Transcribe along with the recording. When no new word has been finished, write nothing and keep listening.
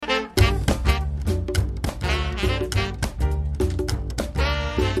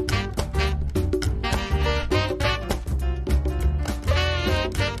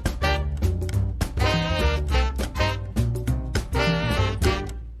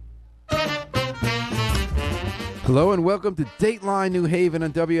Hello and welcome to Dateline New Haven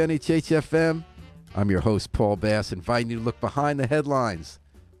on WNHH-FM. I'm your host, Paul Bass, inviting you to look behind the headlines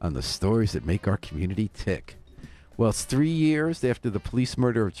on the stories that make our community tick. Well, it's 3 years after the police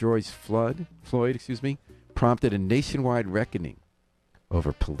murder of George Floyd, prompted a nationwide reckoning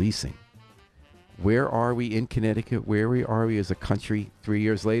over policing. Where are we in Connecticut? Where are we as a country 3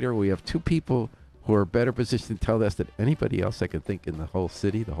 years later? We have two people who are better positioned to tell us than anybody else I can think in the whole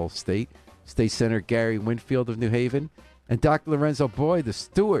city, the whole state. State Senator Gary Winfield of New Haven, and Dr. Lorenzo Boyd, the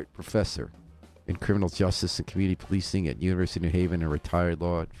Stewart Professor in Criminal Justice and Community Policing at University of New Haven, a retired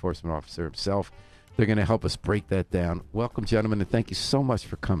law enforcement officer himself. They're going to help us break that down. Welcome, gentlemen, and thank you so much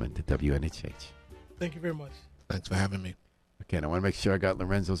for coming to WNHH. Thank you very much. Thanks for having me. Again, I want to make sure I got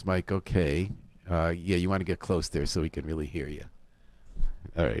Lorenzo's mic okay. You want to get close there so we can really hear you.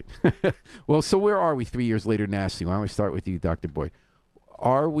 All right. Well, so where are we 3 years later nationally? Why don't we start with you, Dr. Boyd?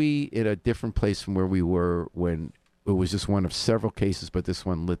 Are we in a different place from where we were when it was just one of several cases, but this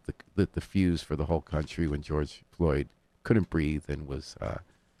one lit the fuse for the whole country when George Floyd couldn't breathe and was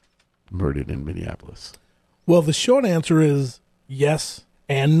murdered in Minneapolis? Well, the short answer is yes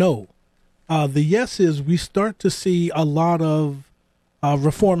and no. The yes is we start to see a lot of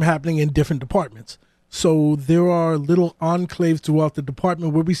reform happening in different departments. So there are little enclaves throughout the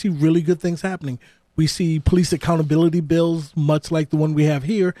department where we see really good things happening. We see police accountability bills, much like the one we have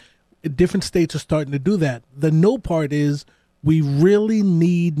here. Different states are starting to do that. The no part is we really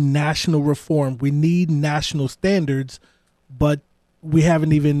need national reform. We need national standards, but we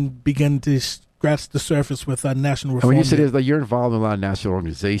haven't even begun to scratch the surface with national reform. And when you say that you're involved in a lot of national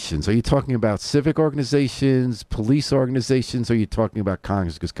organizations, are you talking about civic organizations, police organizations, or are you talking about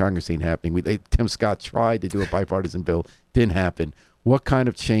Congress? Because Congress ain't happening. Tim Scott tried to do a bipartisan bill, didn't happen. What kind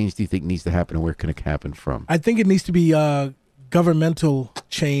of change do you think needs to happen, and where can it happen from? I think it needs to be governmental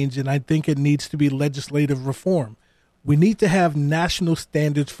change, and I think it needs to be legislative reform. We need to have national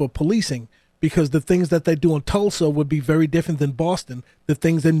standards for policing, because the things that they do in Tulsa would be very different than Boston. The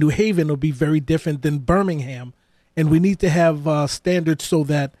things in New Haven will be very different than Birmingham. And we need to have standards so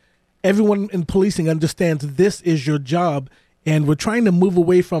that everyone in policing understands this is your job. And we're trying to move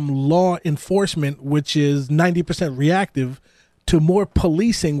away from law enforcement, which is 90% reactive, to more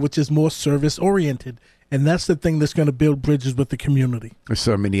policing, which is more service-oriented. And that's the thing that's going to build bridges with the community.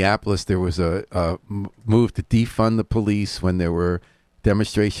 So in Minneapolis, there was a move to defund the police when there were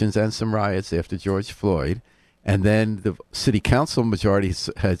demonstrations and some riots after George Floyd. And then the city council majority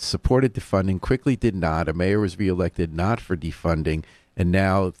had supported defunding, quickly did not. A mayor was reelected not for defunding. And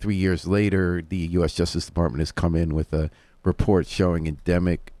now, 3 years later, the U.S. Justice Department has come in with a report showing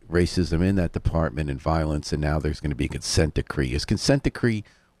endemic racism in that department and violence, and now there's going to be a consent decree. Is consent decree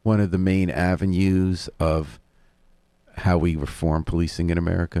one of the main avenues of how we reform policing in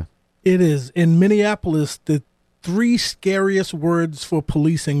America? It is. In Minneapolis, the three scariest words for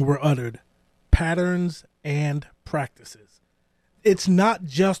policing were uttered: patterns and practices. It's not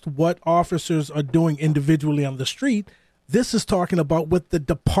just what officers are doing individually on the street. This is talking about what the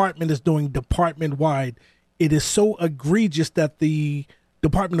department is doing department-wide. It is so egregious that the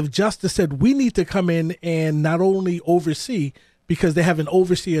Department of Justice said we need to come in and not only oversee, because they have an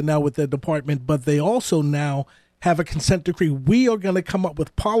overseer now with their department, but they also now have a consent decree. We are going to come up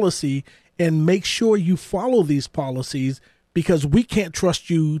with policy and make sure you follow these policies, because we can't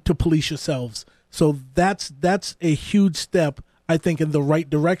trust you to police yourselves. So that's a huge step, I think, in the right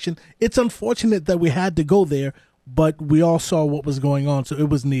direction. It's unfortunate that we had to go there, but we all saw what was going on, so it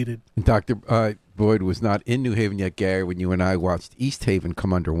was needed. And Dr. Boyd was not in New Haven yet, Gary, when you and I watched East Haven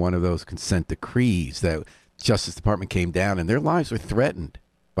come under one of those consent decrees that Justice Department came down, and their lives were threatened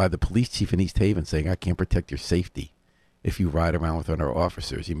by the police chief in East Haven saying, I can't protect your safety if you ride around with our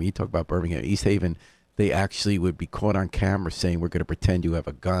officers. You talk about Birmingham, East Haven, they actually would be caught on camera saying, we're going to pretend you have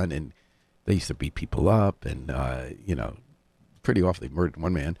a gun, and they used to beat people up, and, pretty often they murdered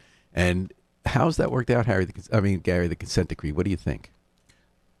one man. And how's that worked out, Gary, the consent decree? What do you think?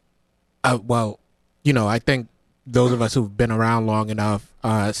 Well, I think those of us who've been around long enough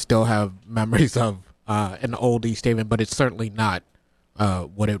still have memories of an old East Haven, but it's certainly not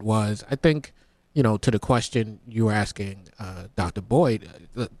what it was. I think, to the question you were asking, Dr. Boyd,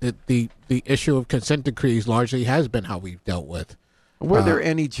 the issue of consent decrees largely has been how we've dealt with. Were there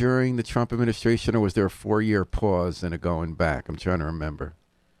any during the Trump administration, or was there a 4-year pause and a going back? I'm trying to remember.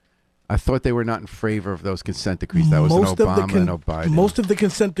 I thought they were not in favor of those consent decrees. That was Obama and Biden. Most of the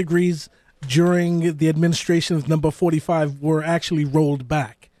consent decrees during the administration of number 45 were actually rolled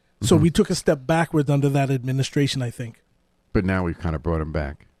back. So we took a step backwards under that administration, I think. But now we've kind of brought them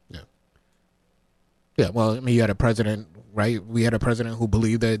back. Yeah, well, you had a president right? We had a president who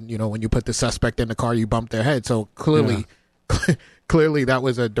believed that, when you put the suspect in the car, you bump their head. So clearly, clearly that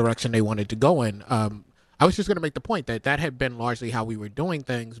was a direction they wanted to go in. I was just going to make the point that had been largely how we were doing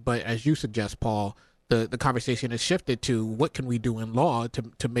things. But as you suggest, Paul, the conversation has shifted to what can we do in law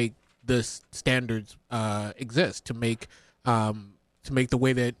to make this standards exist, to make the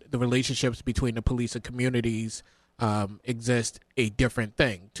way that the relationships between the police and communities exist a different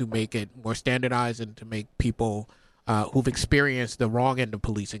thing, to make it more standardized and to make people who've experienced the wrong end of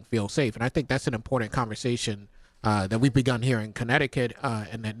policing feel safe. And I think that's an important conversation that we've begun here in Connecticut,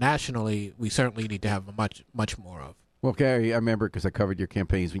 and that nationally we certainly need to have much more of. Well, Gary, I remember because I covered your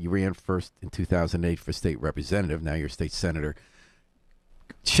campaigns when you ran first in 2008 for state representative. Now you're state senator.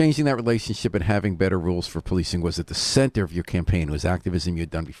 Changing that relationship and having better rules for policing was at the center of your campaign. It was activism you had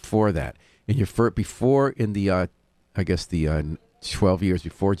done before that. In your before in the, 12 years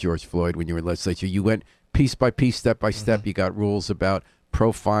before George Floyd, when you were in legislature, you went piece by piece, step by step. You got rules about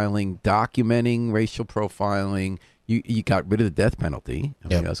profiling, documenting racial profiling. You got rid of the death penalty. I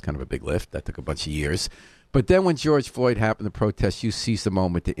mean, that was kind of a big lift. That took a bunch of years. But then when George Floyd happened, the protest, you seized the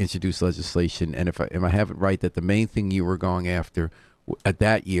moment to introduce legislation. And if I have it right, that the main thing you were going after at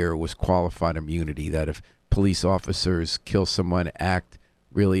that year was qualified immunity, that if police officers kill someone, act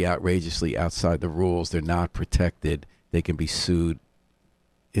really outrageously outside the rules, they're not protected, they can be sued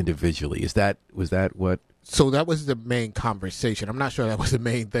individually. Was that what? So that was the main conversation. I'm not sure that was the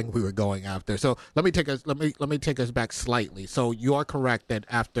main thing we were going after. So let me take us back slightly. So you are correct that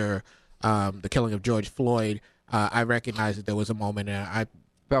after the killing of George Floyd, I recognized that there was a moment, and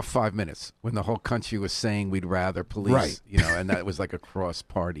about 5 minutes when the whole country was saying we'd rather police, right. And that was like across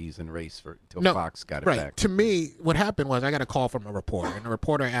parties and race until Fox got it back. To me, what happened was I got a call from a reporter, and the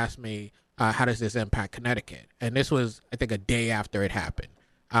reporter asked me, how does this impact Connecticut? And this was, I think, a day after it happened.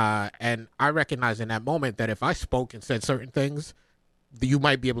 And I recognized in that moment that if I spoke and said certain things, you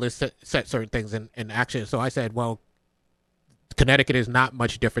might be able to set certain things in action. So I said, well, Connecticut is not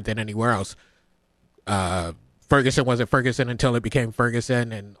much different than anywhere else. Ferguson wasn't Ferguson until it became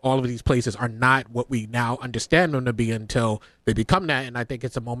Ferguson, and all of these places are not what we now understand them to be until they become that. And I think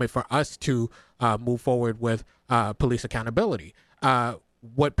it's a moment for us to move forward with police accountability.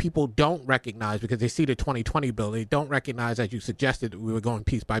 What people don't recognize, because they see the 2020 bill, they don't recognize, as you suggested, that we were going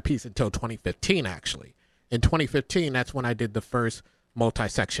piece by piece until 2015, actually. In 2015, that's when I did the first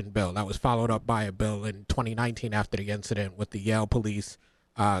multi-section bill. That was followed up by a bill in 2019 after the incident with the Yale police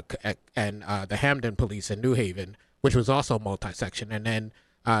and the Hamden police in New Haven, which was also multi-section. And then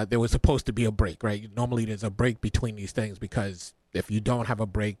there was supposed to be a break, right? Normally there's a break between these things because if you don't have a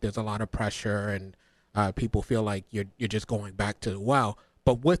break, there's a lot of pressure and people feel like you're just going back to the well.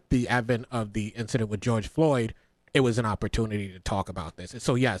 But with the advent of the incident with George Floyd, it was an opportunity to talk about this. And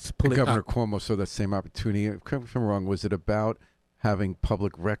so, yes. Governor Cuomo saw that same opportunity. Correct me if I'm wrong, was it about having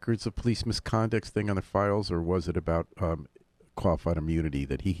public records of police misconduct thing on the files, or was it about qualified immunity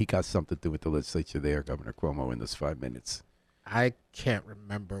that he got something to do with the legislature there, Governor Cuomo, in those 5 minutes? I can't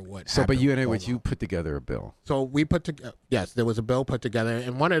remember what So, happened. but you put together a bill. So we put together, yes, there was a bill put together.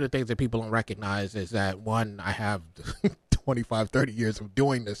 And one of the things that people don't recognize is that, one, I have 25, 30 years of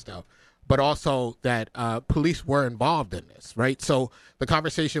doing this stuff, but also that police were involved in this, right? So the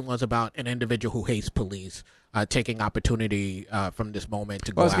conversation was about an individual who hates police taking opportunity from this moment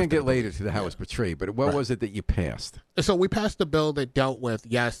to go after. I was going to get later to how it was portrayed, but what was it that you passed? So we passed a bill that dealt with,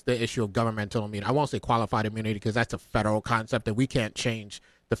 yes, the issue of governmental immunity. I won't say qualified immunity because that's a federal concept and we can't change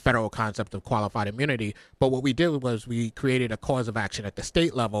the federal concept of qualified immunity. But what we did was we created a cause of action at the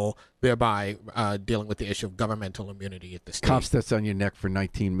state level, thereby dealing with the issue of governmental immunity at the state. Cop steps on your neck for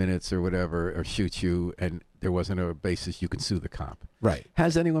 19 minutes or whatever, or shoots you, and there wasn't a basis you can sue the cop. Right.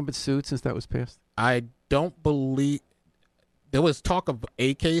 Has anyone been sued since that was passed? I don't believe there was talk of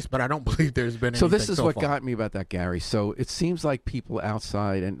a case, but I don't believe there's been anything so this is so what far. got me about that, Gary. So it seems like people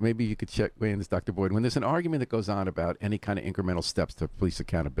outside, and maybe you could weigh in this, Dr. Boyd, when there's an argument that goes on about any kind of incremental steps to police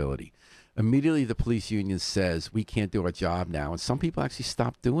accountability, immediately the police union says, we can't do our job now. And some people actually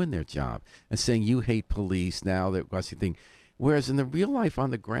stop doing their job and saying, you hate police now, that what's the thing. Whereas in the real life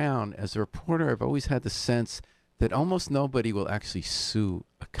on the ground, as a reporter, I've always had the sense that almost nobody will actually sue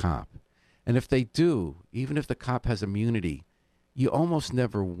a cop. And if they do, even if the cop has immunity, you almost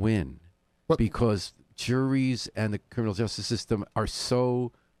never win because juries and the criminal justice system are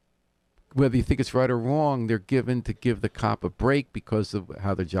so, whether you think it's right or wrong, they're given to give the cop a break because of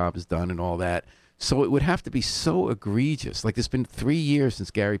how their job is done and all that. So it would have to be so egregious. Like, it's been 3 years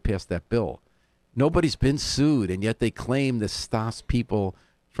since Gary passed that bill. Nobody's been sued, and yet they claim this stops people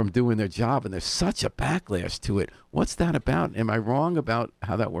from doing their job, and there's such a backlash to it. What's that about? Am I wrong about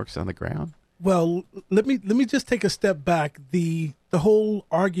how that works on the ground? Well, let me just take a step back. The whole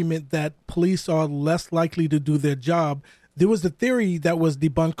argument that police are less likely to do their job. There was a theory that was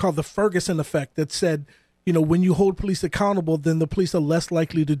debunked called the Ferguson effect that said, when you hold police accountable, then the police are less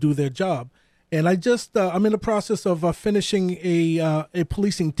likely to do their job. And I'm in the process of finishing a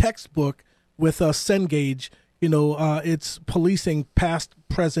policing textbook with Cengage. It's policing past,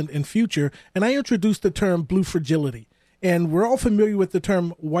 present, and future. And I introduced the term blue fragility. And we're all familiar with the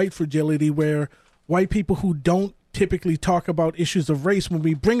term white fragility, where white people who don't typically talk about issues of race, when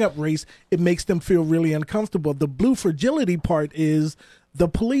we bring up race, it makes them feel really uncomfortable. The blue fragility part is the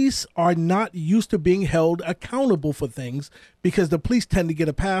police are not used to being held accountable for things, because the police tend to get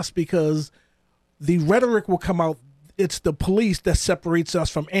a pass because the rhetoric will come out. It's the police that separates us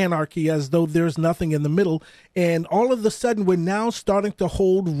from anarchy, as though there's nothing in the middle. And all of a sudden, we're now starting to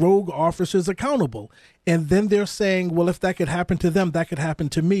hold rogue officers accountable. And then they're saying, well, if that could happen to them, that could happen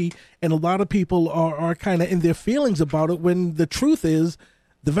to me. And a lot of people are kind of in their feelings about it, when the truth is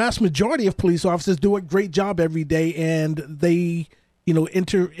the vast majority of police officers do a great job every day, and they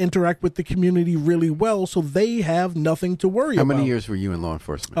interact with the community really well, so they have nothing to worry about. How many years were you in law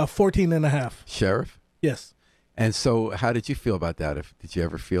enforcement? 14 and a half. Sheriff? Yes. And so how did you feel about that? Did you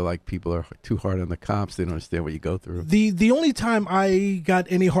ever feel like people are too hard on the cops? They don't understand what you go through? The only time I got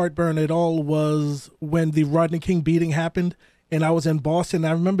any heartburn at all was when the Rodney King beating happened, and I was in Boston.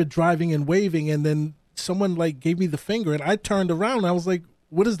 I remember driving and waving, and then someone gave me the finger, and I turned around, and I was like,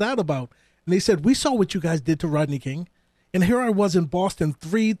 what is that about? And they said, we saw what you guys did to Rodney King. And here I was in Boston,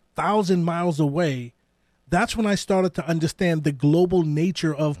 3,000 miles away. That's when I started to understand the global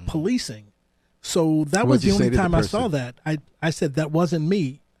nature of policing. So that was the only time I saw that. I said, that wasn't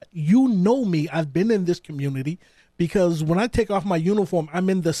me. You know me. I've been in this community, because when I take off my uniform, I'm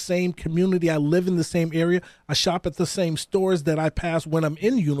in the same community. I live in the same area. I shop at the same stores that I pass when I'm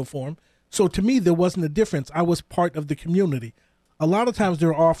in uniform. So to me, there wasn't a difference. I was part of the community. A lot of times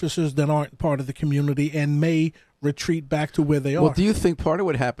there are officers that aren't part of the community and may retreat back to where they are. Well, do you think part of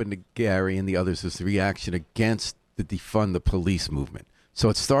what happened to Gary and the others is the reaction against the defund the police movement? So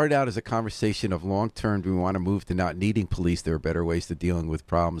it started out as a conversation of long-term, do we want to move to not needing police? There are better ways to dealing with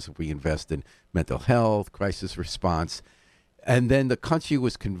problems if we invest in mental health, crisis response. And then the country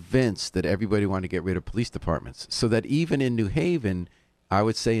was convinced that everybody wanted to get rid of police departments. So that even in New Haven, I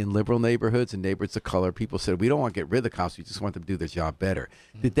would say in liberal neighborhoods and neighborhoods of color, people said, we don't want to get rid of the cops, we just want them to do their job better.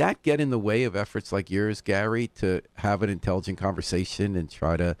 Mm-hmm. Did that get in the way of efforts like yours, Gary, to have an intelligent conversation and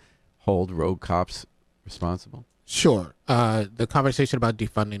try to hold rogue cops responsible? Sure. The conversation about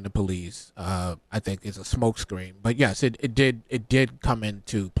defunding the police, I think, is a smokescreen. But yes, it did come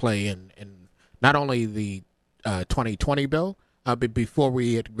into play in not only the 2020 bill, but before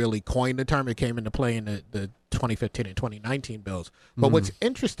we had really coined the term, it came into play in the 2015 and 2019 bills. But what's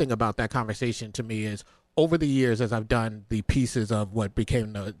interesting about that conversation to me is, over the years, as I've done the pieces of what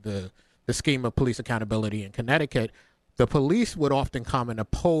became the scheme of police accountability in Connecticut, the police would often come and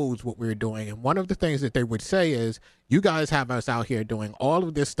oppose what we were doing. And one of the things that they would say is, you guys have us out here doing all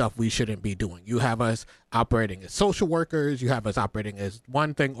of this stuff we shouldn't be doing. You have us operating as social workers. You have us operating as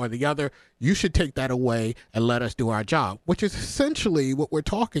one thing or the other. You should take that away and let us do our job, which is essentially what we're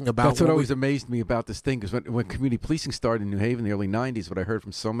talking about. That's what always amazed me about this thing, because when community policing started in New Haven in the early 90s, what I heard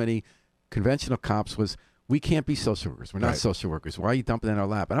from so many conventional cops was, we can't be social workers. We're not social workers. Why are you dumping it in our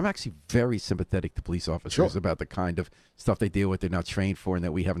lap? And I'm actually very sympathetic to police officers about the kind of stuff they deal with, they're not trained for, and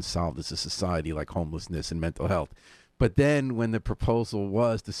that we haven't solved as a society, like homelessness and mental health. But then when the proposal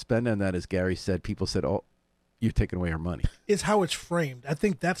was to spend on that, as Gary said, people said, oh, you're taking away our money. It's how it's framed. I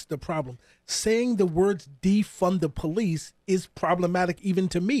think that's the problem. Saying the words defund the police is problematic even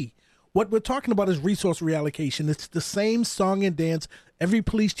to me. What we're talking about is resource reallocation. It's the same song and dance every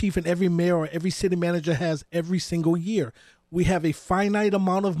police chief and every mayor or every city manager has every single year. We have a finite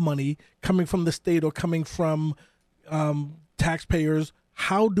amount of money coming from the state or coming from taxpayers.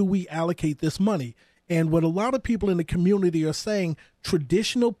 How do we allocate this money? And what a lot of people in the community are saying,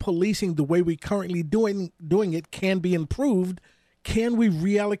 traditional policing, the way we currently doing it, can be improved. Can we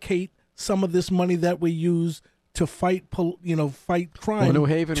reallocate some of this money that we use to fight crime? Well, in New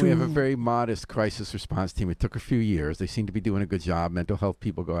Haven, we have a very modest crisis response team. It took a few years. They seem to be doing a good job. Mental health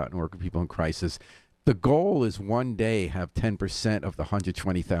people go out and work with people in crisis. The goal is one day have 10% of the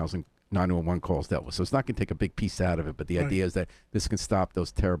 120,000 911 calls dealt with. So it's not going to take a big piece out of it, but the idea is that this can stop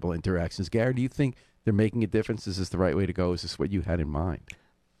those terrible interactions. Gary, do you think they're making a difference? Is this the right way to go? Is this what you had in mind?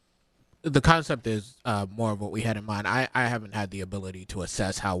 The concept is more of what we had in mind. I haven't had the ability to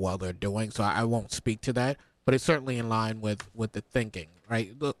assess how well they're doing, so I won't speak to that. But it's certainly in line with the thinking,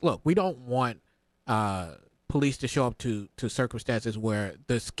 right? Look, we don't want police to show up to circumstances where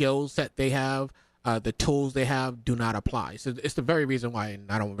the skills that they have, the tools they have, do not apply. So it's the very reason why, and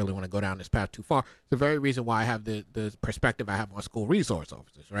I don't really want to go down this path too far, it's the very reason why I have the perspective I have on school resource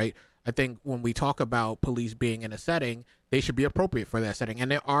officers, right? I think when we talk about police being in a setting, they should be appropriate for that setting.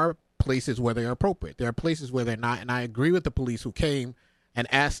 And there are places where they're appropriate. There are places where they're not. And I agree with the police who came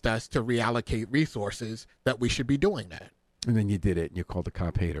and asked us to reallocate resources that we should be doing that. And then you did it, and you called the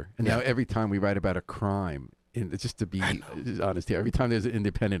cop hater. And now every time we write about a crime, just to be honest here, every time there's an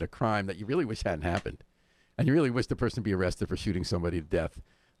independent, a crime that you really wish hadn't happened, and you really wish the person be arrested for shooting somebody to death,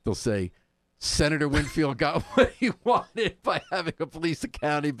 they'll say, Senator Winfield got what he wanted by having a police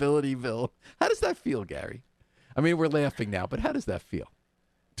accountability bill. How does that feel, Gary? I mean, we're laughing now, but how does that feel?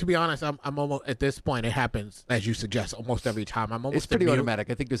 To be honest, I'm almost, at this point, it happens, as you suggest, almost every time. It's pretty automatic.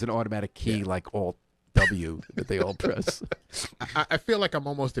 I think there's an automatic key like Alt W that they all press. I feel like I'm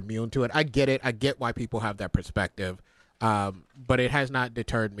almost immune to it. I get it. I get why people have that perspective. But it has not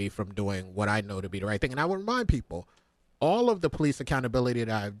deterred me from doing what I know to be the right thing. And I would remind people, all of the police accountability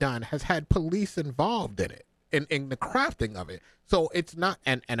that I've done has had police involved in it, in the crafting of it. So it's not,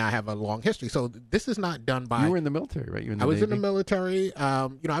 and I have a long history. So this is not done by. You were in the military, right? You were in the I was Navy? in the military.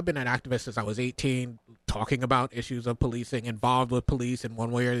 I've been an activist since I was 18, talking about issues of policing, involved with police in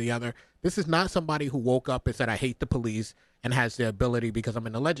one way or the other. This is not somebody who woke up and said, I hate the police, and has the ability, because I'm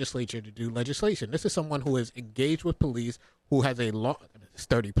in the legislature, to do legislation. This is someone who is engaged with police, who has a long,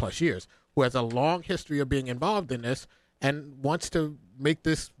 30 plus years, who has a long history of being involved in this, and wants to make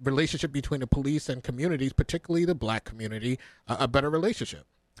this relationship between the police and communities, particularly the black community, a better relationship.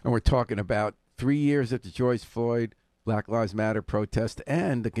 And we're talking about 3 years after George Floyd, Black Lives Matter protest,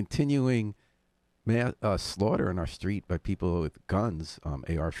 and the continuing slaughter in our street by people with guns,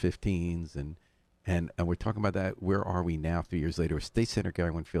 AR-15s, and we're talking about that. Where are we now 3 years later? State Senator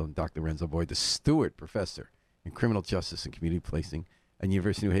Gary Winfield and Dr. Lorenzo Boyd, the Stewart Professor in Criminal Justice and Community Policing at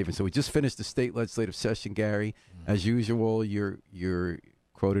University of New Haven. So we just finished the state legislative session, Gary. As usual, you're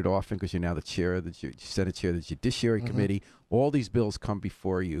quoted often because you're now the chair of the Senate chair of the Judiciary Committee. All these bills come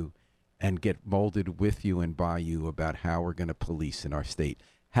before you and get molded with you and by you about how we're going to police in our state.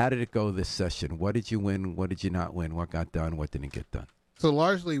 How did it go this session? What did you win? What did you not win? What got done? What didn't get done? So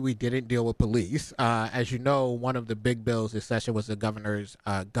largely, we didn't deal with police. As you know, one of the big bills this session was the governor's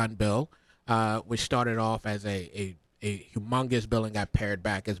gun bill, which started off as a humongous bill and got pared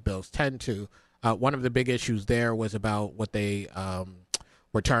back, as bills tend to. One of the big issues there was about what they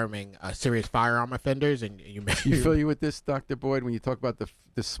were terming serious firearm offenders. And you familiar with this, Dr. Boyd, when you talk about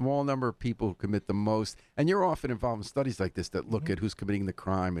the small number of people who commit the most, and you're often involved in studies like this that look at who's committing the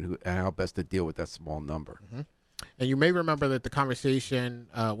crime and how best to deal with that small number. And you may remember that the conversation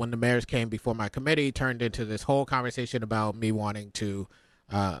when the mayors came before my committee turned into this whole conversation about me wanting to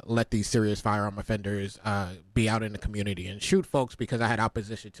let these serious firearm offenders be out in the community and shoot folks, because I had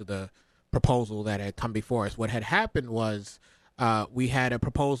opposition to the proposal that had come before us. What had happened was we had a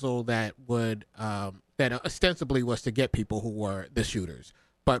proposal that would that ostensibly was to get people who were the shooters,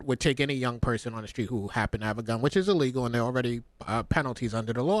 but would take any young person on the street who happened to have a gun, which is illegal, and there are already penalties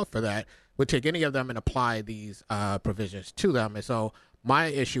under the law for that, would take any of them and apply these provisions to them. And so my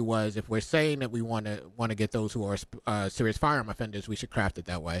issue was, if we're saying that we want to get those who are serious firearm offenders, we should craft it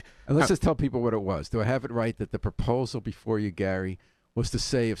that way. And let's just tell people what it was. Do I have it right that the proposal before you, Gary, was to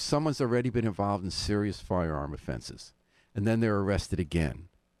say if someone's already been involved in serious firearm offenses and then they're arrested again,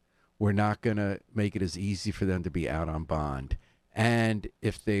 we're not going to make it as easy for them to be out on bond. And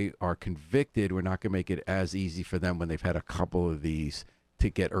if they are convicted, we're not going to make it as easy for them when they've had a couple of these to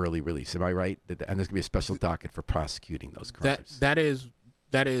get early release. Am I right? And there's going to be a special docket for prosecuting those crimes.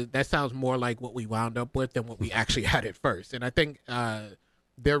 That sounds more like what we wound up with than what we actually had at first. And I think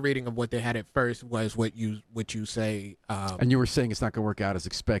their reading of what they had at first was what you say. And you were saying it's not going to work out as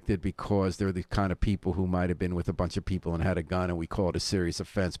expected because they're the kind of people who might have been with a bunch of people and had a gun, and we call it a serious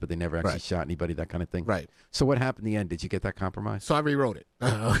offense, but they never actually shot anybody, that kind of thing. Right. So what happened in the end? Did you get that compromise? So I rewrote it.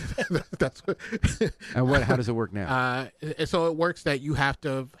 That's what. And how does it work now? So it works that you have to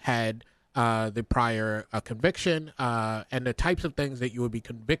have had the prior conviction, and the types of things that you would be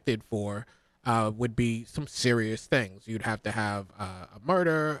convicted for would be some serious things. You'd have to have a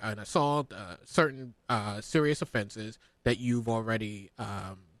murder, an assault, certain serious offenses that you've already.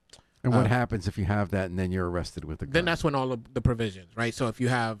 And what happens if you have that and then you're arrested with a gun? Then that's when all of the provisions, right? So if you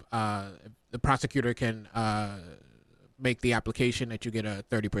have, the prosecutor can make the application that you get a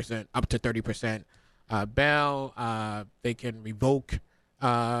 30%, up to 30% bail. They can revoke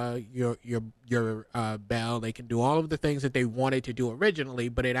your bail. They can do all of the things that they wanted to do originally,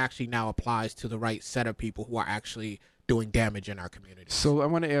 but it actually now applies to the right set of people who are actually doing damage in our community. So I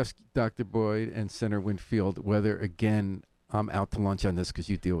want to ask Dr. Boyd and Senator Winfield whether, again, I'm out to lunch on this because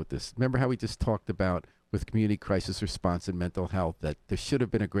you deal with this. Remember how we just talked about with community crisis response and mental health that there should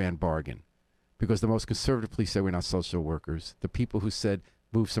have been a grand bargain because the most conservative police say we're not social workers. The people who said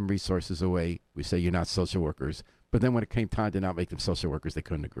move some resources away, we say you're not social workers. But then when it came time to not make them social workers, they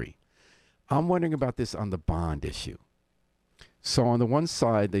couldn't agree. I'm wondering about this on the bond issue. So on the one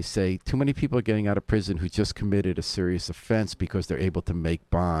side, they say too many people are getting out of prison who just committed a serious offense because they're able to make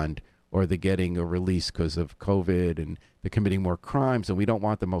bond, or they're getting a release because of COVID and they're committing more crimes, and we don't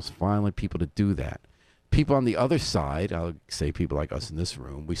want the most violent people to do that. People on the other side, I'll say people like us in this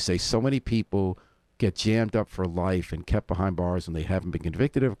room, we say so many people get jammed up for life and kept behind bars when they haven't been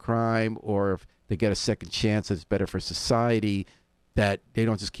convicted of a crime, or if they get a second chance that's better for society, that they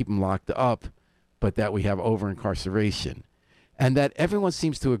don't just keep them locked up, but that we have over-incarceration. And that everyone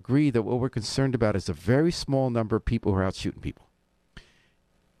seems to agree that what we're concerned about is a very small number of people who are out shooting people.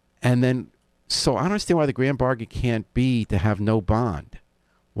 And then, so I don't understand why the grand bargain can't be to have no bond.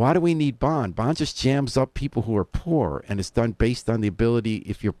 Why do we need bond? Bond just jams up people who are poor, and it's done based on the ability,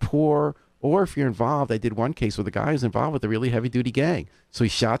 if you're poor or if you're involved. I did one case where the guy was involved with a really heavy-duty gang. So he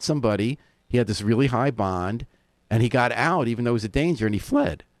shot somebody, he had this really high bond, and he got out even though he was a danger, and he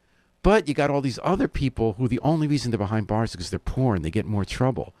fled. But you got all these other people who the only reason they're behind bars is because they're poor and they get in more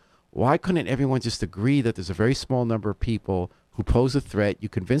trouble. Why couldn't everyone just agree that there's a very small number of people who pose a threat, you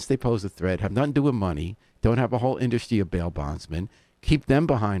convince they pose a threat, have nothing to do with money, don't have a whole industry of bail bondsmen, keep them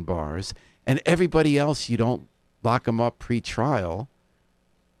behind bars, and everybody else you don't lock them up pre-trial,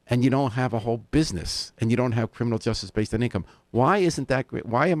 and you don't have a whole business, and you don't have criminal justice based on income. Why isn't that great?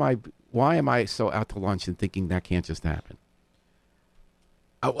 Why am I so out to lunch and thinking that can't just happen?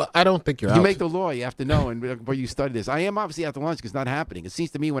 I don't think you're out. You make the law, you have to know, and where you study this. I am obviously out to lunch because it's not happening. It seems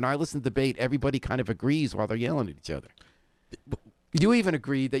to me when I listen to debate, everybody kind of agrees while they're yelling at each other. You even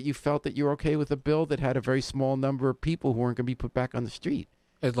agreed that you felt that you're okay with a bill that had a very small number of people who weren't going to be put back on the street.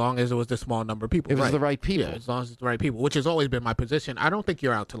 As long as it was the small number of people. It was the right people. Yeah, as long as it's the right people, which has always been my position. I don't think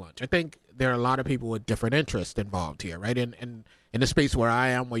you're out to lunch. I think there are a lot of people with different interests involved here, right? In the space where I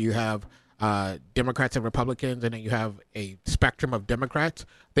am, where you have Democrats and Republicans, and then you have a spectrum of Democrats,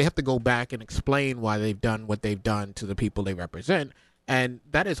 they have to go back and explain why they've done what they've done to the people they represent. And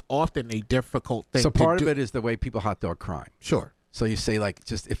that is often a difficult thing to do. So part of it is the way people hot dog crime. Sure. So you say, like,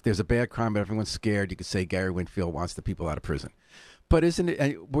 just if there's a bad crime but everyone's scared, you could say Gary Winfield wants the people out of prison. But isn't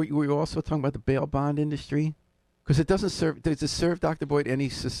it, were you also talking about the bail bond industry? Because it doesn't serve, does it serve, Dr. Boyd,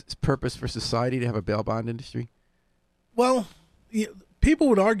 any purpose for society to have a bail bond industry? Well, people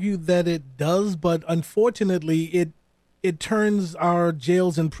would argue that it does, but unfortunately, it turns our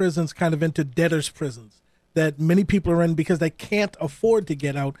jails and prisons kind of into debtors' prisons that many people are in because they can't afford to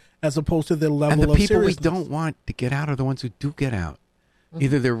get out, as opposed to their level of seriousness. And the people we don't want to get out are the ones who do get out. Mm-hmm.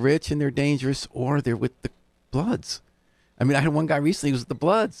 Either they're rich and they're dangerous, or they're with the Bloods. I mean, I had one guy recently who was with the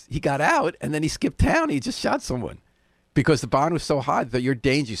Bloods. He got out, and then he skipped town. He just shot someone. Because the bond was so high that you're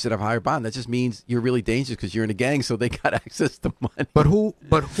dangerous, you should have a higher bond. That just means you're really dangerous because you're in a gang, so they got access to money. But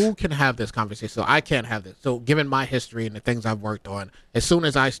who can have this conversation? So I can't have this. So given my history and the things I've worked on, as soon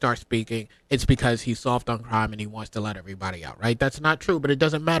as I start speaking, it's because he's soft on crime and he wants to let everybody out, right? That's not true, but it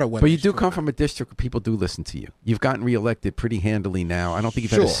doesn't matter whether. But you do come from a district where people do listen to you. You've gotten reelected pretty handily now. I don't think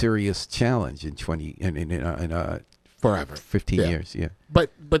you've had a serious challenge in forever 15 years, yeah. But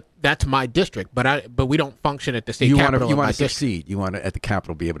that's my district. But we don't function at the state capital. You want to succeed. You want to at the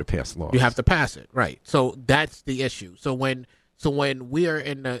capital be able to pass laws. You have to pass it, right? So that's the issue. So when we are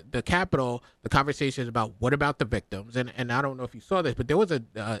in the capital, the conversation is about what about the victims? And I don't know if you saw this, but there was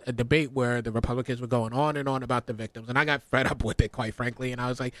a debate where the Republicans were going on and on about the victims, and I got fed up with it, quite frankly. And I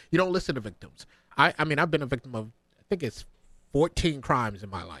was like, you don't listen to victims. I mean, I've been a victim of, I think it's 14 crimes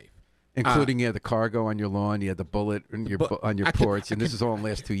in my life. Including the cargo on your lawn, you had the bullet on your porch, and this is all in the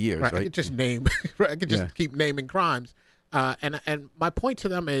last 2 years, right? I could just name, I could just keep naming crimes, and my point to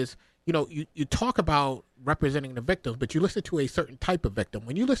them is, you talk about representing the victims, but you listen to a certain type of victim.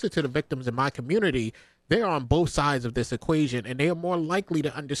 When you listen to the victims in my community, they are on both sides of this equation, and they are more likely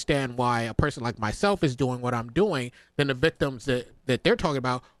to understand why a person like myself is doing what I'm doing than the victims that they're talking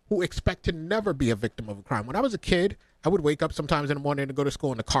about, who expect to never be a victim of a crime. When I was a kid, I would wake up sometimes in the morning to go to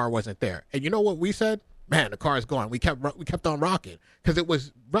school and the car wasn't there. And you know what we said? Man, the car is gone. We kept on rocking because it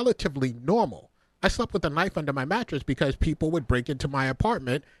was relatively normal. I slept with a knife under my mattress because people would break into my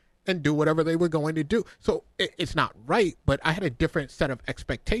apartment and do whatever they were going to do. So it's not right, but I had a different set of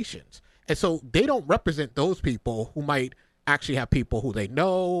expectations. And so they don't represent those people who might actually have people who they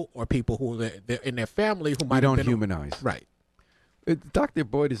know or people who they're in their family who might You have don't been humanize. right. Dr.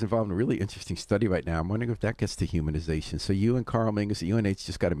 Boyd is involved in a really interesting study right now. I'm wondering if that gets to humanization. So you and Carl Mingus at UNH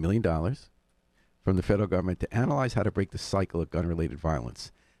just got $1 million from the federal government to analyze how to break the cycle of gun-related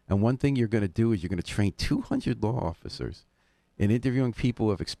violence. And one thing you're going to do is you're going to train 200 law officers in interviewing people who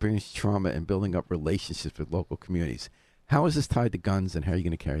have experienced trauma and building up relationships with local communities. How is this tied to guns, and how are you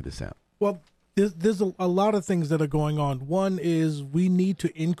going to carry this out? Well, there's a lot of things that are going on. One is we need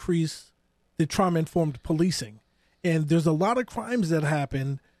to increase the trauma-informed policing. And there's a lot of crimes that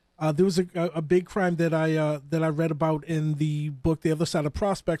happen. There was a big crime that I read about in the book The Other Side of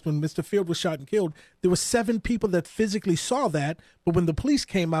Prospect when Mr. Field was shot and killed. There were 7 people that physically saw that, but when the police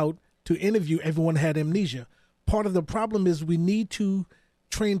came out to interview, everyone had amnesia. Part of the problem is we need to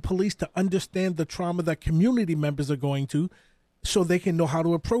train police to understand the trauma that community members are going to so they can know how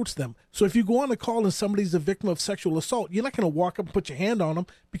to approach them. So if you go on a call and somebody's a victim of sexual assault, you're not going to walk up and put your hand on them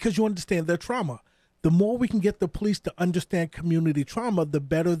because you understand their trauma. The more we can get the police to understand community trauma, the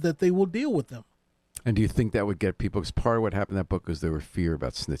better that they will deal with them. And do you think that would get people? Because part of what happened in that book was there were fear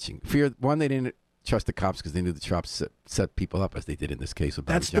about snitching. Fear, one, they didn't trust the cops because they knew the cops set people up, as they did in this case with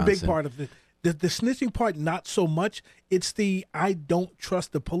Bobby Johnson. That's the big part of it. The snitching part, not so much. It's the I don't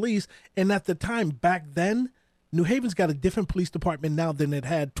trust the police. And at the time, back then, New Haven's got a different police department now than it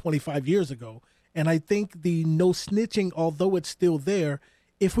had 25 years ago. And I think the no snitching, although it's still there,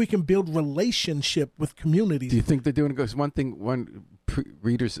 if we can build relationship with communities. Do you think they're doing it? Because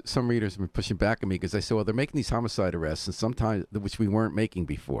some readers have been pushing back at me because I say, well, they're making these homicide arrests, and sometimes, which we weren't making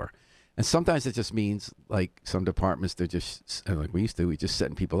before. And sometimes it just means, like some departments, they're just, like we used to, we're just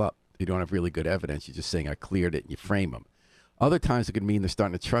setting people up. You don't have really good evidence. You're just saying, I cleared it, and you frame them. Other times it could mean they're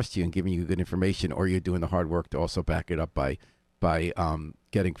starting to trust you and giving you good information, or you're doing the hard work to also back it up by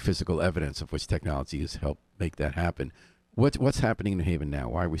getting physical evidence, of which technology has helped make that happen. What's happening in New Haven now?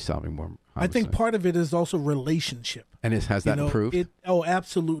 Why are we solving more homicides? I think part of it is also relationship. And has that improved?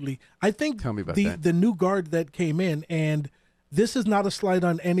 Absolutely. I think Tell me about that. The new guard that came in, and this is not a slight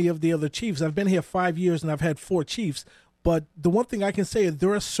on any of the other chiefs. I've been here 5 years, and I've had 4 chiefs. But the one thing I can say is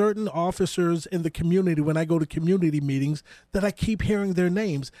there are certain officers in the community, when I go to community meetings, that I keep hearing their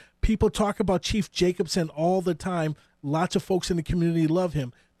names. People talk about Chief Jacobson all the time. Lots of folks in the community love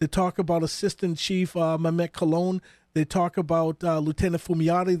him. They talk about Assistant Chief Mehmet Cologne. They talk about Lieutenant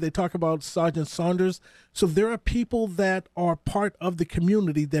Fumiati. They talk about Sergeant Saunders. So there are people that are part of the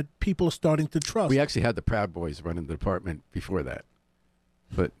community that people are starting to trust. We actually had the Proud Boys running the department before that.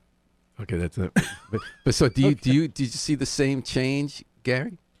 But, okay, that's it. But so did you see the same change,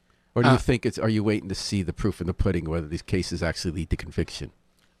 Gary? Or do you think are you waiting to see the proof in the pudding, whether these cases actually lead to conviction?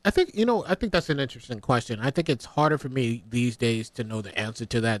 I think that's an interesting question. I think it's harder for me these days to know the answer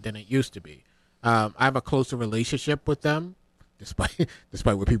to that than it used to be. I have a closer relationship with them, despite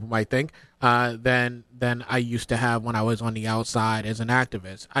what people might think, than I used to have when I was on the outside as an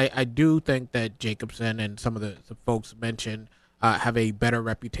activist. I do think that Jacobson and some of the folks mentioned have a better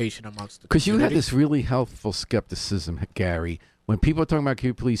reputation amongst the community. Because you had this really helpful skepticism, Gary, when people were talking about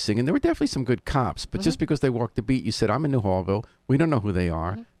community policing, and there were definitely some good cops, but just because they walked the beat, you said, I'm in New Hallville, we don't know who they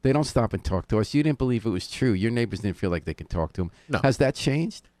are, they don't stop and talk to us, you didn't believe it was true, your neighbors didn't feel like they could talk to them. No. Has that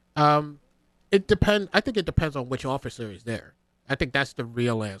changed? It depends. I think it depends on which officer is there. I think that's the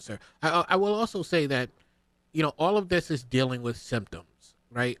real answer. I will also say that, all of this is dealing with symptoms,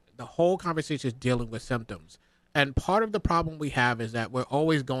 right? The whole conversation is dealing with symptoms. And part of the problem we have is that we're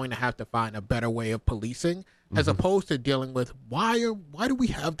always going to have to find a better way of policing as opposed to dealing with why do we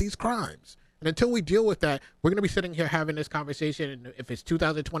have these crimes? And until we deal with that, we're going to be sitting here having this conversation. And if it's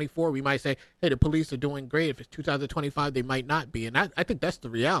 2024, we might say, hey, the police are doing great. If it's 2025, they might not be. And I think that's the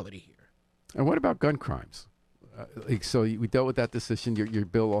reality here. And what about gun crimes? So we dealt with that decision. Your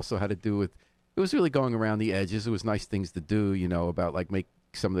bill also had to do with, it was really going around the edges. It was nice things to do, about like make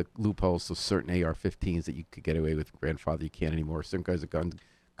some of the loopholes so certain AR-15s that you could get away with grandfather, you can't anymore. Certain kinds of guns,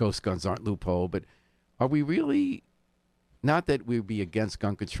 ghost guns aren't loophole. But are we really, not that we'd be against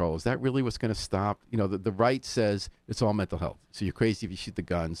gun control, is that really what's going to stop? The right says it's all mental health. So you're crazy if you shoot the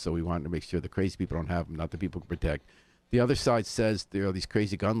gun, so we want to make sure the crazy people don't have them, not the people who protect. The other side says there are these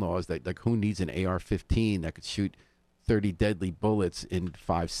crazy gun laws that, like, who needs an AR-15 that could shoot 30 deadly bullets in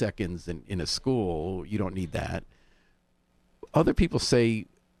 5 seconds in a school? You don't need that. Other people say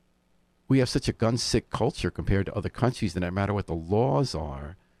we have such a gun-sick culture compared to other countries that no matter what the laws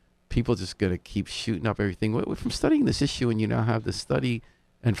are, people are just going to keep shooting up everything. From studying this issue, and you now have the study,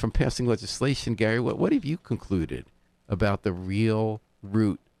 and from passing legislation, Gary, what have you concluded about the real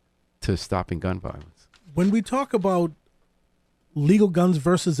route to stopping gun violence? When we talk about legal guns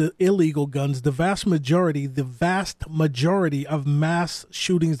versus illegal guns, the vast majority of mass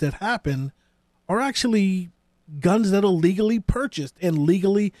shootings that happen are actually guns that are legally purchased and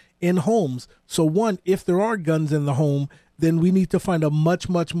legally in homes. So one, if there are guns in the home, then we need to find a much,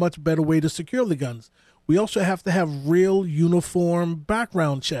 much, much better way to secure the guns. We also have to have real uniform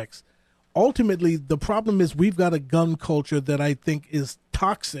background checks. Ultimately, the problem is we've got a gun culture that I think is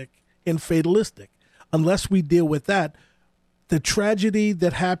toxic and fatalistic. Unless we deal with that, the tragedy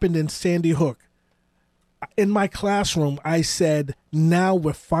that happened in Sandy Hook, in my classroom, I said, now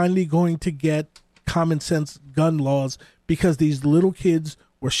we're finally going to get common sense gun laws because these little kids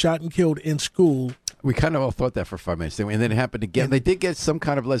were shot and killed in school. We kind of all thought that for 5 minutes, and then it happened again. They did get some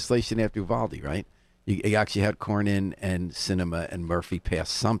kind of legislation after Uvalde, right? You actually had Cornyn and Sinema and Murphy pass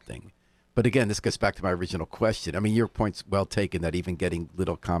something. But again, this gets back to my original question. I mean, your point's well taken that even getting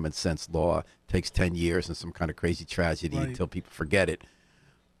little common sense law takes 10 years and some kind of crazy tragedy until people forget it.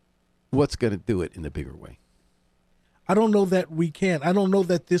 What's going to do it in a bigger way? I don't know that we can. I don't know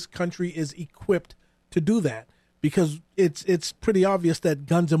that this country is equipped to do that because it's pretty obvious that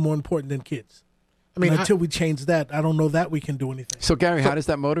guns are more important than kids. I mean, until we change that, I don't know that we can do anything. So, Gary, how does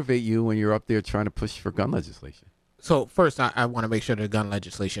that motivate you when you're up there trying to push for gun legislation? So first, I want to make sure the gun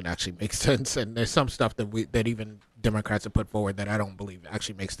legislation actually makes sense, and there's some stuff that even Democrats have put forward that I don't believe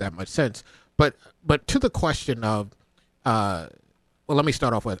actually makes that much sense. But to the question of, well, let me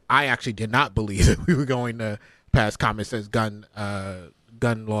start off with, I actually did not believe that we were going to pass common sense gun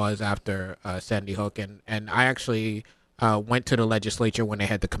laws after Sandy Hook, and I actually went to the legislature when they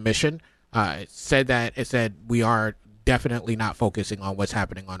had the commission. It said we are definitely not focusing on what's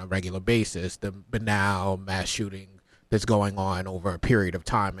happening on a regular basis, the banal mass shooting that's going on over a period of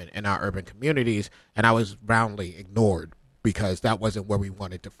time in our urban communities. And I was roundly ignored because that wasn't where we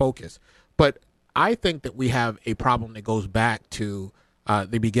wanted to focus. But I think that we have a problem that goes back to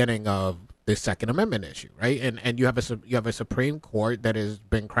the beginning of the Second Amendment issue, right? And you have a Supreme Court that has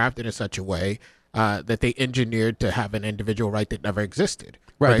been crafted in such a way that they engineered to have an individual right that never existed.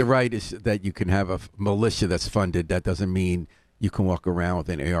 Right. The right is that you can have a militia that's funded. That doesn't mean you can walk around with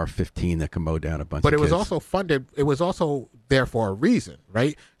an AR-15 that can mow down a bunch of kids. But it was also funded. It was also there for a reason,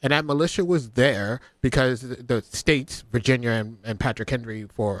 right? And that militia was there because the states, Virginia and Patrick Henry,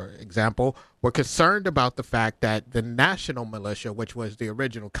 for example, were concerned about the fact that the national militia, which was the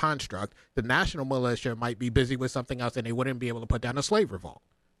original construct, the national militia might be busy with something else and they wouldn't be able to put down a slave revolt.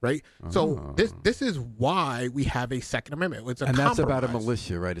 Right. So this is why we have a Second Amendment. It's a compromise. That's about a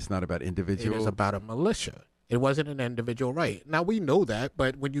militia, right? It's not about individual. It is about a militia. It wasn't an individual right. Now we know that,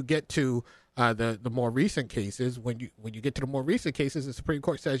 but when you get to the more recent cases, when you get to the more recent cases, the Supreme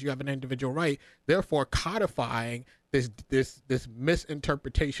Court says you have an individual right, therefore codifying this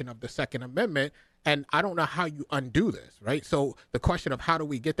misinterpretation of the Second Amendment. And I don't know how you undo this, right? So the question of how do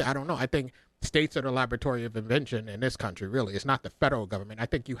we get there, I don't know. I think states are the laboratory of invention in this country, really. It's not the federal government. I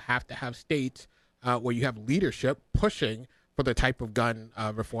think you have to have states where you have leadership pushing for the type of gun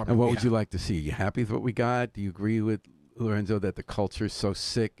reform. And what would you like to see? Are you happy with what we got? Do you agree with Lorenzo that the culture is so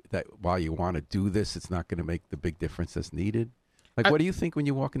sick that while you want to do this, it's not going to make the big difference that's needed? Like, what do you think when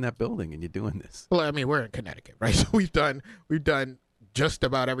you walk in that building and you're doing this? Well, I mean, we're in Connecticut, right? So we've done just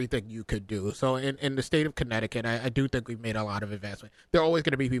about everything you could do. So in the state of Connecticut, I do think we've made a lot of advancement. There are always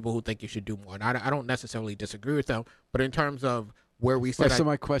going to be people who think you should do more, and I don't necessarily disagree with them. But in terms of where we said, so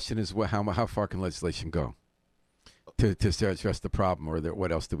my question is, how far can legislation go to address the problem, or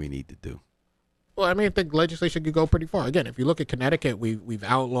what else do we need to do? Well, I mean, I think legislation could go pretty far. Again, if you look at Connecticut, we've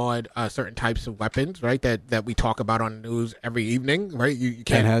outlawed certain types of weapons, right? That we talk about on the news every evening, right? You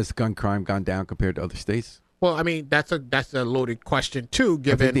can't. And has gun crime gone down compared to other states? Well, I mean, that's a loaded question too.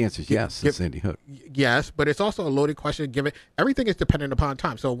 Given I think the answer is yes. It's Sandy Hook. Yes, but it's also a loaded question. Given everything is dependent upon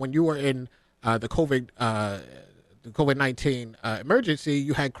time. So when you were in the COVID-19 emergency,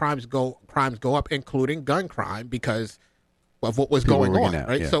 you had crimes go up, including gun crime, because of what was going on,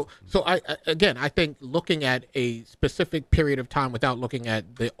 right? Yeah. So I think looking at a specific period of time without looking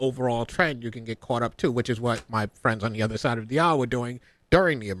at the overall trend, you can get caught up too, which is what my friends on the other side of the aisle were doing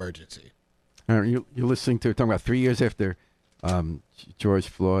during the emergency. You're listening to, talking about 3 years after George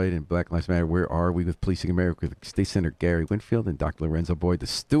Floyd and Black Lives Matter. Where are we with policing America? With State Senator Gary Winfield and Dr. Lorenzo Boyd, the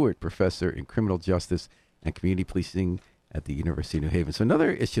Stewart Professor in Criminal Justice and Community Policing at the University of New Haven. So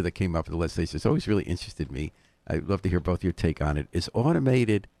another issue that came up in the legislature that's always really interested me, I'd love to hear both your take on it, is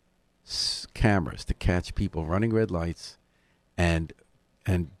automated cameras to catch people running red lights and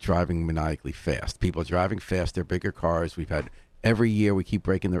driving maniacally fast. People driving faster, bigger cars. We've had Every year we keep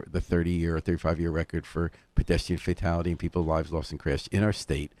breaking the 30-year or 35-year record for pedestrian fatality and people's lives lost in crash in our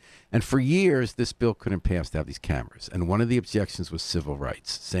state. And for years, this bill couldn't pass to have these cameras. And one of the objections was civil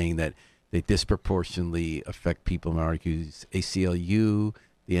rights, saying that they disproportionately affect people in minorities. ACLU,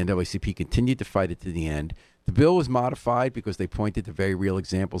 the NAACP continued to fight it to the end. The bill was modified because they pointed to very real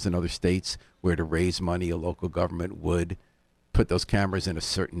examples in other states where to raise money, a local government would put those cameras in a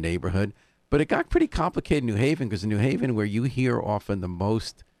certain neighborhood. But it got pretty complicated in New Haven, because in New Haven, where you hear often the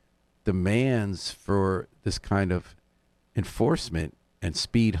most demands for this kind of enforcement and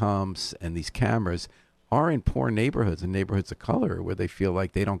speed humps and these cameras are in poor neighborhoods and neighborhoods of color, where they feel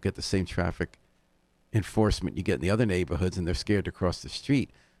like they don't get the same traffic enforcement you get in the other neighborhoods, and they're scared to cross the street.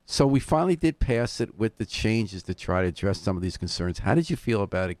 So we finally did pass it with the changes to try to address some of these concerns. How did you feel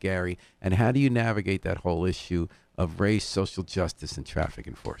about it, Gary? And how do you navigate that whole issue of race, social justice, and traffic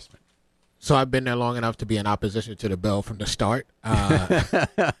enforcement? So I've been there long enough to be in opposition to the bill from the start. But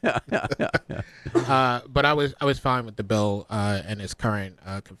I was fine with the bill in its current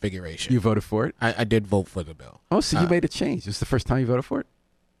configuration. You voted for it? I did vote for the bill. Oh, so you made a change. This is the first time you voted for it?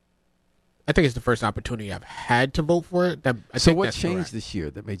 I think it's the first opportunity I've had to vote for it. So what changed this year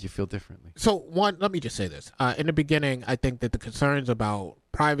that made you feel differently? So one, let me just say this. In the beginning, I think that the concerns about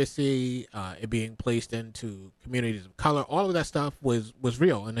privacy, it being placed into communities of color, all of that stuff was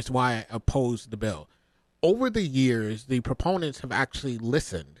real, and it's why I opposed the bill. Over the years, the proponents have actually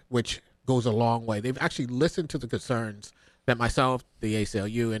listened, which goes a long way. They've actually listened to the concerns that myself, the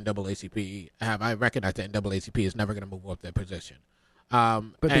ACLU, NAACP have. I recognize that NAACP is never going to move off their position.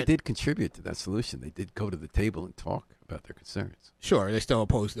 But they did contribute to that solution. They did go to the table and talk about their concerns. Sure, they still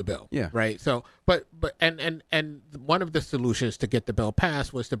oppose the bill. Yeah. Right. So, but one of the solutions to get the bill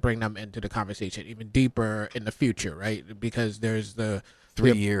passed was to bring them into the conversation even deeper in the future, right? Because there's the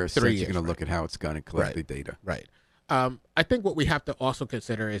 3 years. You're going to look at how it's gone and collect the data. Right. I think what we have to also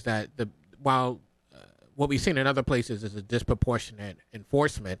consider is that while what we've seen in other places is a disproportionate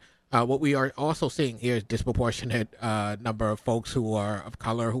enforcement. What we are also seeing here is disproportionate number of folks who are of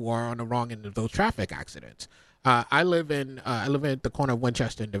color who are on the wrong end of those traffic accidents. I live at the corner of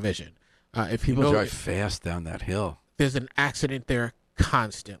Winchester and Division. If People you know, drive fast down that hill. There's an accident there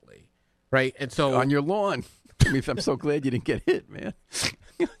constantly, right? And so on your lawn. I mean, I'm so glad you didn't get hit, man.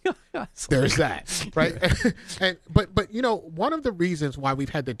 There's that, right? But you know, one of the reasons why we've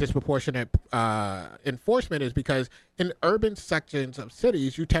had the disproportionate enforcement is because in urban sections of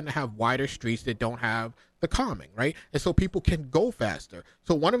cities, you tend to have wider streets that don't have the calming, right? And so people can go faster.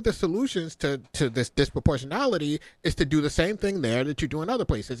 So one of the solutions to this disproportionality is to do the same thing there that you do in other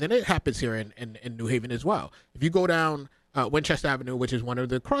places, and it happens here in New Haven as well. If you go down Winchester Avenue, which is one of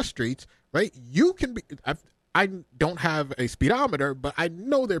the cross streets, right? You can be. I don't have a speedometer, but I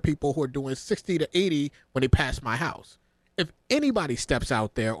know there are people who are doing 60 to 80 when they pass my house. If anybody steps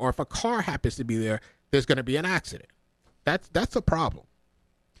out there, or if a car happens to be there, there's going to be an accident. That's a problem.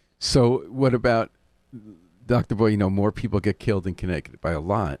 So what about, Dr. Boy, you know, more people get killed in Connecticut by a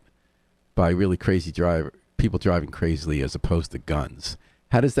lot by really crazy people driving crazily as opposed to guns.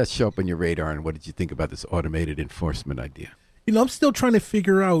 How does that show up on your radar, and what did you think about this automated enforcement idea? You know, I'm still trying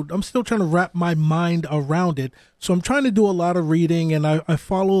to wrap my mind around it. So I'm trying to do a lot of reading, and I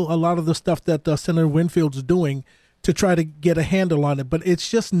follow a lot of the stuff that Senator Winfield's doing to try to get a handle on it. But it's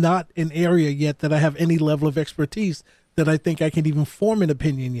just not an area yet that I have any level of expertise that I think I can even form an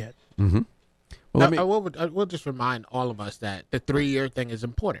opinion yet. Mm-hmm. Well, I will just remind all of us that the 3-year thing is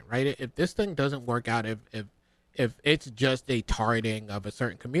important, right? If this thing doesn't work out, if it's just a targeting of a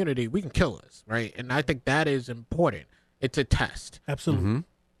certain community, we can kill us, right? And I think that is important. It's a test. Absolutely.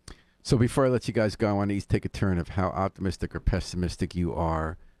 Mm-hmm. So before I let you guys go, I want to take a turn of how optimistic or pessimistic you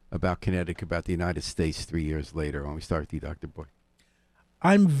are about Connecticut, about the United States 3 years later. When we start with you, Dr. Boy.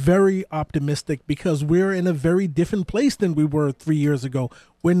 I'm very optimistic because we're in a very different place than we were 3 years ago.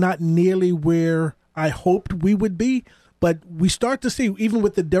 We're not nearly where I hoped we would be, but we start to see, even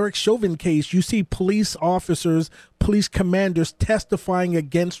with the Derek Chauvin case, you see police officers, police commanders testifying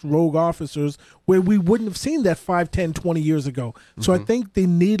against rogue officers where we wouldn't have seen that 5, 10, 20 years ago. Mm-hmm. So I think the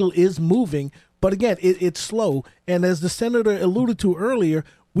needle is moving, but again, it's slow. And as the senator alluded to earlier,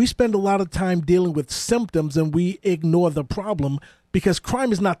 we spend a lot of time dealing with symptoms and we ignore the problem, because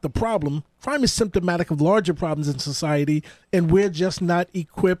crime is not the problem. Crime is symptomatic of larger problems in society, and we're just not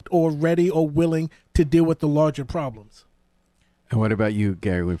equipped or ready or willing to deal with the larger problems. And what about you,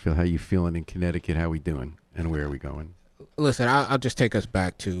 Gary Winfield? How you feeling in Connecticut? How we doing? And where are we going? Listen, I'll just take us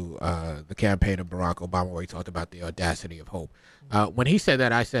back to the campaign of Barack Obama, where he talked about the audacity of hope. When he said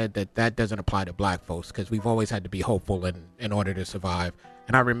that, I said that doesn't apply to black folks, because we've always had to be hopeful in order to survive.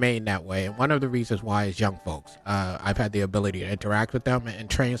 and I remain that way. And one of the reasons why is young folks. I've had the ability to interact with them and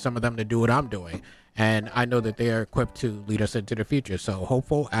train some of them to do what I'm doing. And I know that they are equipped to lead us into the future. So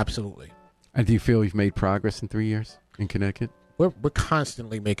hopeful, absolutely. And do you feel you've made progress in 3 years in Connecticut? We're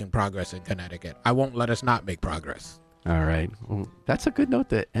constantly making progress in Connecticut. I won't let us not make progress. All right. Well, that's a good note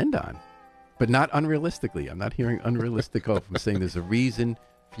to end on, but not unrealistically. I'm not hearing unrealistic hope. I'm saying there's a reason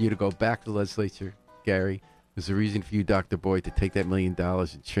for you to go back to the legislature, Gary. There's a reason for you, Dr. Boyd, to take that $1 million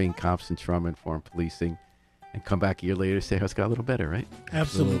and train cops in trauma-informed policing and come back a year later and say how it's got a little better, right?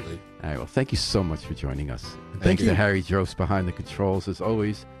 Absolutely. All right. Well, thank you so much for joining us. And Thank thanks you. to Harry Drost behind the controls, as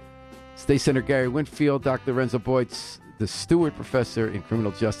always. State Senator Gary Winfield, Dr. Lorenzo Boyd, the Stewart Professor in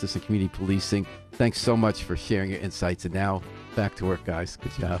Criminal Justice and Community Policing. Thanks so much for sharing your insights. And now, back to work, guys.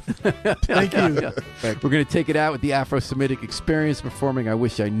 Good job. Thank you. We're going to take it out with the Afro-Semitic Experience performing I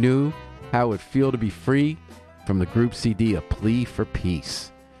Wish I Knew How It Would Feel to Be Free from the group CD, A Plea for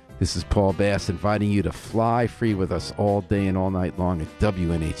Peace. This is Paul Bass inviting you to fly free with us all day and all night long at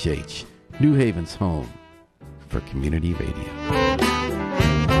WNHH, New Haven's home for community radio.